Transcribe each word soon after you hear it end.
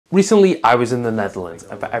Recently, I was in the Netherlands,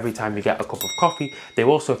 and for every time you get a cup of coffee, they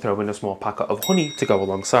also throw in a small packet of honey to go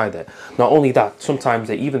alongside it. Not only that, sometimes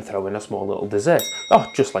they even throw in a small little dessert,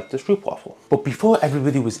 just like the Stroopwafel. But before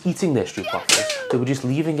everybody was eating their Stroopwafels, they were just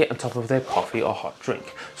leaving it on top of their coffee or hot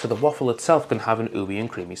drink, so the waffle itself can have an ooey and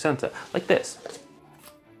creamy centre, like this.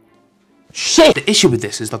 Shit! The issue with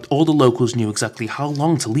this is that all the locals knew exactly how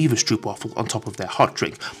long to leave a Stroopwafel on top of their hot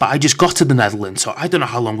drink, but I just got to the Netherlands, so I don't know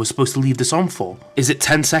how long we're supposed to leave this on for. Is it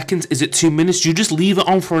 10 seconds? Is it 2 minutes? Do you just leave it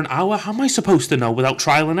on for an hour? How am I supposed to know without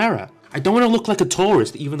trial and error? I don't want to look like a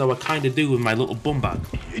tourist, even though I kind of do with my little bum bag.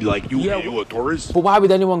 Like you a tourist? But why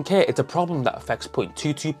would anyone care? It's a problem that affects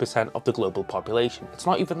 0.22% of the global population. It's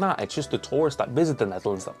not even that, it's just the tourists that visit the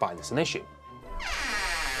Netherlands that find this an issue.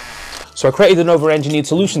 So I created an over-engineered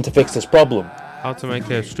solution to fix this problem. How to make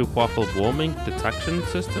a Stroopwafel warming detection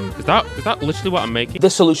system? Is that literally what I'm making?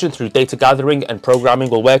 This solution, through data gathering and programming,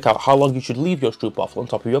 will work out how long you should leave your Stroopwafel on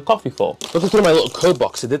top of your coffee for. Looking through my little code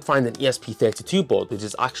box, I did find an ESP32 board, which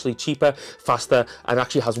is actually cheaper, faster, and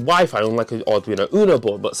actually has Wi-Fi, unlike an Arduino Uno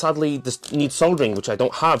board. But sadly, this needs soldering, which I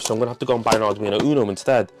don't have, so I'm gonna have to go and buy an Arduino Uno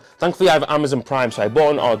instead. Thankfully, I have Amazon Prime, so I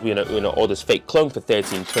bought an Arduino Uno or this fake clone for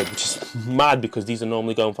 13 quid, which is mad because these are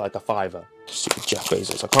normally going for like a £5. Stupid Jeff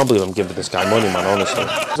Bezos. I can't believe I'm giving this guy money, man, honestly.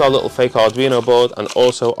 This is our little fake Arduino board and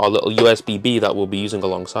also our little USB-B that we'll be using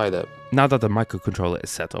alongside it. Now that the microcontroller is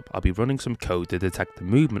set up, I'll be running some code to detect the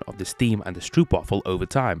movement of the steam and the Stroopwafel over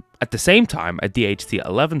time. At the same time, a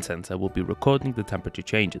DHT11 sensor will be recording the temperature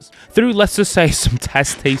changes. Through, let's just say, some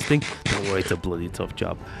test tasting, don't worry, it's a bloody tough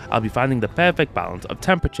job, I'll be finding the perfect balance of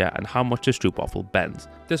temperature and how much the Stroopwafel bends.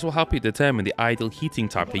 This will help you determine the ideal heating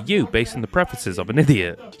time for you based on the preferences of an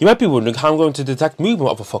idiot. You might be wondering how I'm going to detect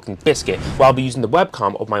movement of a fucking biscuit. Well, I'll be using the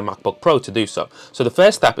webcam of my MacBook Pro to do so. So the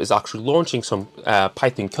first step is actually launching some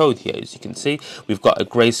Python code here. As you can see, we've got a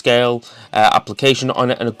grayscale application on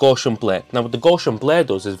it and a Gaussian blur. Now what the Gaussian blur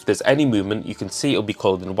does is if there's any movement, you can see it'll be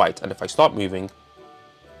colored in white, and if I start moving,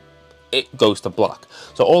 it goes to black.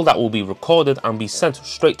 So all that will be recorded and be sent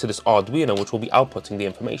straight to this Arduino, which will be outputting the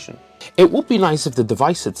information. It would be nice if the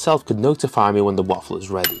device itself could notify me when the waffle is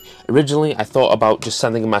ready. Originally, I thought about just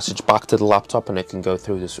sending a message back to the laptop and it can go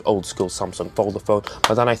through this old school Samsung folder phone,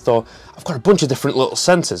 but then I thought, I've got a bunch of different little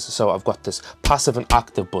sensors, so I've got this passive and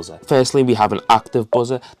active buzzer. Firstly, we have an active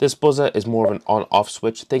buzzer. This buzzer is more of an on-off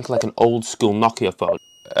switch. Think like an old school Nokia phone.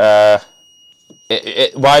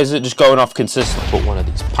 Why is it just going off consistently? But one of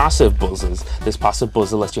these passive buzzers, this passive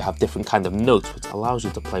buzzer lets you have different kind of notes, which allows you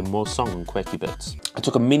to play more song and quirky bits. I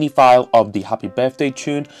took a mini file of the Happy Birthday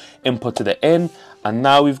tune, inputted it in, and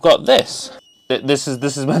now we've got this. This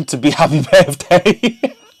is meant to be Happy Birthday.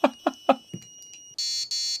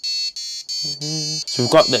 So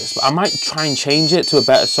we've got this, but I might try and change it to a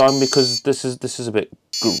better song because this is a bit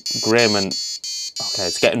grim and okay,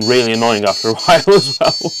 it's getting really annoying after a while as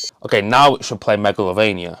well. Okay, now it should play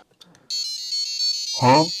Megalovania.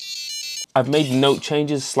 Huh? I've made note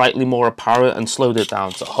changes slightly more apparent and slowed it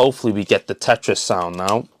down, so hopefully we get the Tetris sound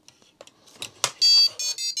now.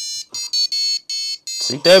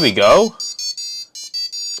 See, there we go.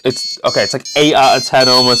 It's okay, it's like 8 out of 10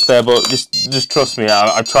 almost there, but just trust me,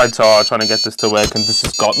 I tried so hard trying to get this to work, and this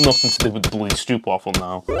has got nothing to do with the bloody Stroopwafel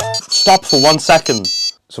now. Stop for 1 second.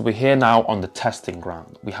 So we're here now on the testing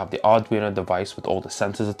ground. We have the Arduino device with all the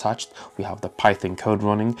sensors attached. We have the Python code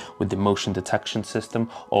running with the motion detection system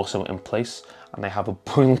also in place. And I have a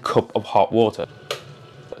boiling cup of hot water.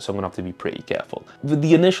 So I'm gonna have to be pretty careful. With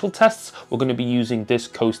the initial tests, we're gonna be using this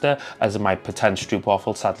coaster as my pretend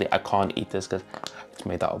Stroopwafel. Sadly, I can't eat this because it's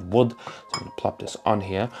made out of wood. So I'm gonna plop this on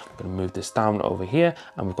here. I'm gonna move this down over here,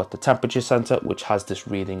 and we've got the temperature sensor, which has this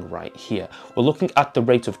reading right here. We're looking at the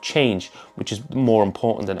rate of change, which is more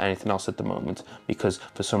important than anything else at the moment, because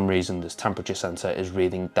for some reason this temperature sensor is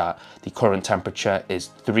reading that the current temperature is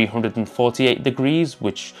 348 degrees,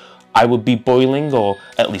 which I would be boiling or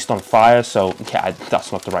at least on fire, so yeah,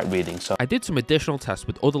 that's not the right reading. So I did some additional tests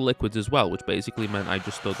with other liquids as well, which basically meant I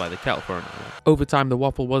just stood by the kettle for an hour. Over time, the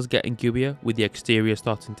waffle was getting gooier, with the exterior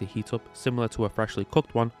starting to heat up, similar to a freshly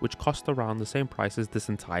cooked one, which cost around the same price as this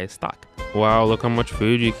entire stack. Wow, look how much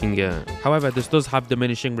food you can get. However, this does have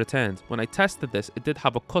diminishing returns. When I tested this, it did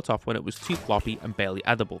have a cutoff when it was too floppy and barely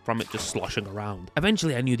edible from it just sloshing around.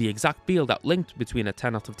 Eventually, I knew the exact field that linked between a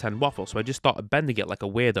 10 out of 10 waffle, so I just started bending it like a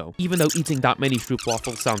weirdo. Even though eating that many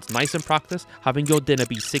Stroopwafels sounds nice in practice, having your dinner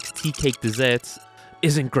be 6 tea cake desserts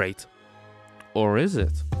isn't great. Or is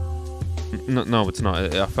it? No, it's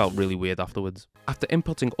not. I felt really weird afterwards. After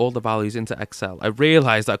inputting all the values into Excel, I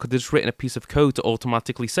realized that I could have just written a piece of code to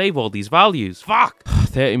automatically save all these values. Fuck!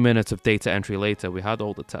 30 minutes of data entry later, we had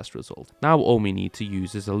all the test results. Now all we need to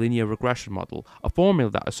use is a linear regression model, a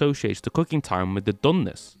formula that associates the cooking time with the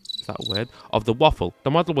doneness, is that weird, of the waffle.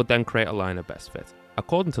 The model would then create a line of best fit.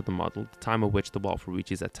 According to the model, the time at which the waffle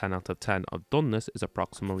reaches a 10 out of 10 of doneness is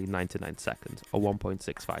approximately 99 seconds, or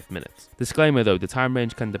 1.65 minutes. Disclaimer though, the time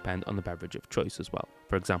range can depend on the beverage of choice as well.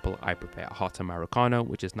 For example, I prepare a hot Americano,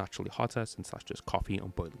 which is naturally hotter since that's just coffee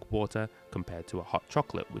and boiling water, compared to a hot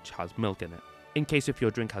chocolate, which has milk in it. In case if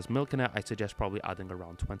your drink has milk in it, I suggest probably adding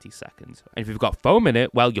around 20 seconds. And if you've got foam in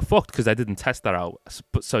it, well, you're fucked because I didn't test that out.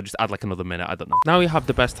 So just add like another minute, I don't know. Now you have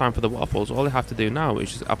the best time for the waffles. All I have to do now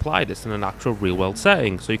is just apply this in an actual real world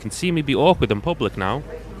setting. So you can see me be awkward in public now.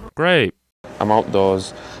 Great. I'm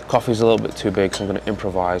outdoors. Coffee's a little bit too big, so I'm going to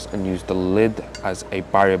improvise and use the lid as a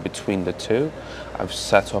barrier between the two. I've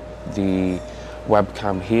set up the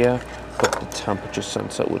webcam here, got the temperature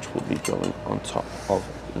sensor, which will be going on top of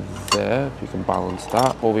there. If you can balance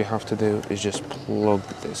that, all we have to do is just plug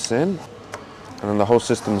this in, and then the whole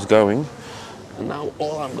system's going. And now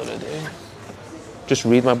all I'm going to do, just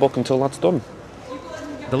read my book until that's done.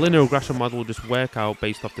 The linear regression model will just work out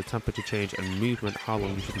based off the temperature change and movement how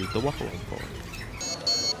long you should leave the waffle on for.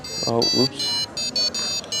 Oh, oops.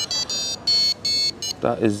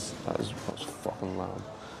 That's fucking loud.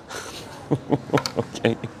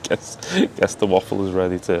 Okay, guess the waffle is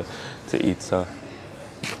ready to eat, so.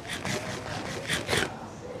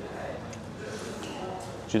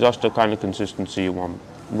 So that's the kind of consistency you want.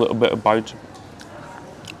 A little bit of bite,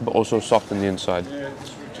 but also soft on the inside.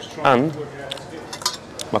 And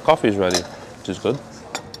my coffee is ready, which is good.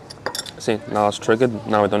 See, now it's triggered.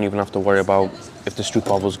 Now I don't even have to worry about if the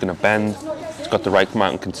Stroopwafel is going to bend. It's got the right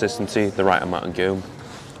amount of consistency, the right amount of goo.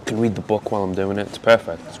 I can read the book while I'm doing it. It's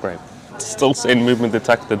perfect. It's great. It's still saying movement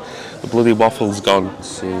detected. The bloody waffle's gone. Let's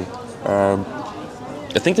see.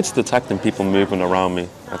 I think it's detecting people moving around me,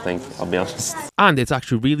 I think, I'll be honest. And it's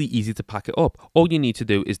actually really easy to pack it up. All you need to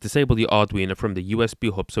do is disable the Arduino from the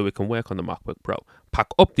USB hub so it can work on the MacBook Pro. Pack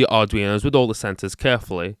up the Arduinos with all the sensors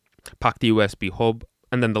carefully, pack the USB hub,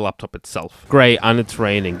 and then the laptop itself. Great, and it's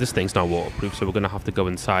raining. This thing's not waterproof, so we're going to have to go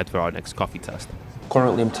inside for our next coffee test.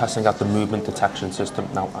 Currently I'm testing out the movement detection system.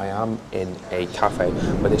 Now I am in a cafe,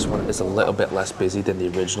 but this one is a little bit less busy than the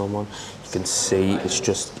original one. You can see it's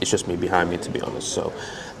just me behind me, to be honest. So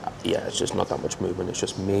yeah, it's just not that much movement. It's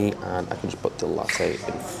just me, and I can just put the latte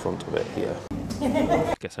in front of it here.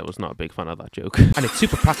 Guess I was not a big fan of that joke. And it's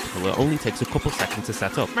super practical. It only takes a couple seconds to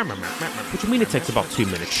set up. What do you mean it takes about 2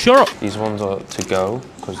 minutes? Shut up! These ones are to go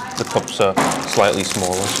because the cups are slightly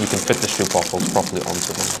smaller, so you can fit the Stroopwafels properly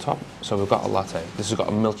onto them top. So we've got a latte. This has got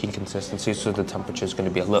a milky consistency, so the temperature is going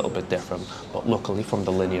to be a little bit different. But luckily, from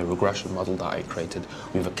the linear regression model that I created,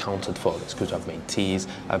 we've accounted for this because I've made teas,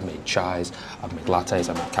 I've made chais, I've made lattes,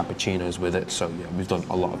 I've made cappuccinos with it. So yeah, we've done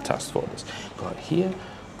a lot of tests for this. Got it here.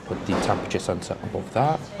 Put the temperature sensor above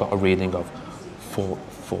that, got a reading of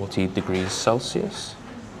 40 degrees Celsius.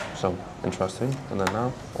 So interesting. And then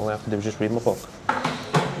now all I have to do is just read my book.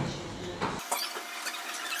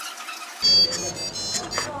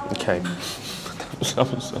 Okay,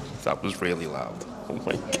 that was really loud. Oh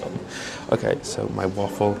my god. Okay, so my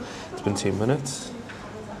waffle, it's been 2 minutes.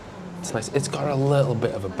 It's nice. It's got a little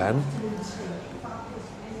bit of a bend.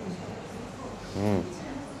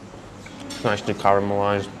 It's nicely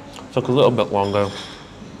caramelized. Took a little bit longer.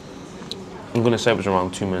 I'm going to say it was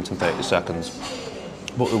around 2 minutes and 30 seconds,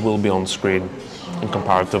 but it will be on screen, and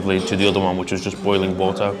comparatively to the other one, which was just boiling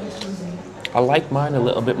water. I like mine a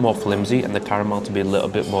little bit more flimsy and the caramel to be a little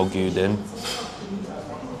bit more gooed in.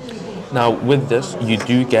 Now with this, you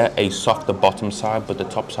do get a softer bottom side, but the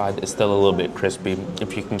top side is still a little bit crispy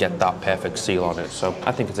if you can get that perfect seal on it. So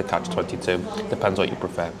I think it's a catch-22, depends what you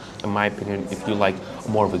prefer. In my opinion, if you like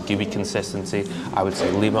more of a gooey consistency, I would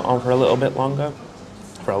say leave it on for a little bit longer.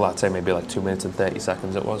 For a latte, maybe like 2 minutes and 30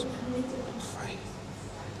 seconds it was. Right.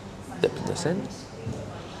 Dipping this in.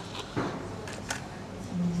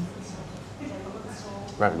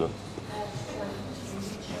 Very good.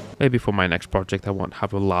 Maybe for my next project I won't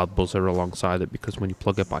have a loud buzzer alongside it because when you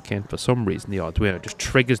plug it back in, for some reason the Arduino just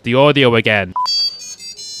triggers the audio again.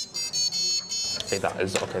 Okay, that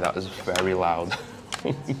is very loud.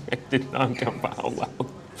 I did not get how loud.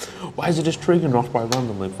 Why is it just triggering off by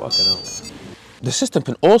randomly? Fucking hell. The system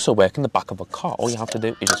can also work in the back of a car. All you have to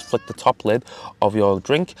do is just flick the top lid of your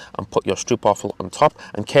drink and put your Stroopwafel on top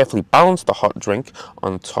and carefully balance the hot drink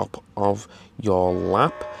on top of your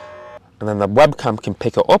lap. And then the webcam can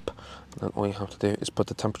pick it up Then all you have to do is put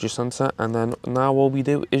the temperature sensor, and then now all we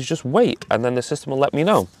do is just wait, and then the system will let me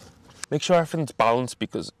know. Make sure everything's balanced,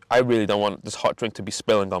 because I really don't want this hot drink to be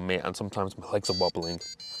spilling on me, and sometimes my legs are wobbling.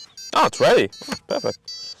 Oh, it's ready. Oh, perfect.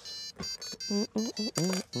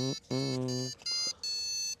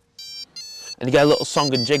 And you get a little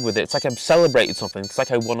song and jig with it. It's like I've celebrated something. It's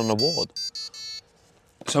like I won an award.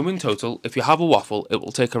 So in total, if you have a waffle, it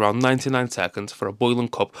will take around 99 seconds for a boiling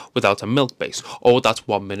cup without a milk base, or that's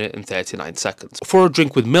 1 minute and 39 seconds. For a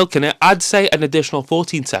drink with milk in it, I'd say an additional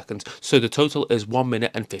 14 seconds, so the total is 1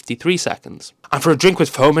 minute and 53 seconds. And for a drink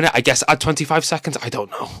with foam in it, I guess add 25 seconds, I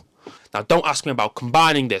don't know. Now, don't ask me about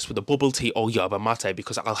combining this with a bubble tea or yerba mate,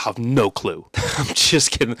 because I'll have no clue. I'm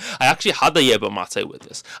just kidding. I actually had the yerba mate with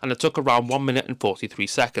this, and it took around 1 minute and 43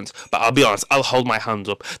 seconds. But I'll be honest, I'll hold my hands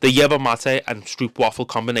up. The yerba mate and Stroopwafel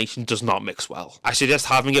combination does not mix well. I suggest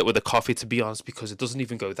having it with a coffee, to be honest, because it doesn't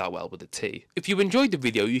even go that well with the tea. If you enjoyed the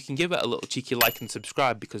video, you can give it a little cheeky like and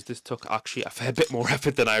subscribe, because this took actually a fair bit more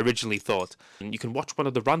effort than I originally thought. And you can watch one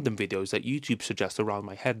of the random videos that YouTube suggests around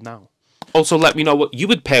my head now. Also, let me know what you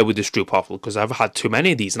would pair with the Stroopwafel, because I've had too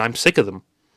many of these and I'm sick of them.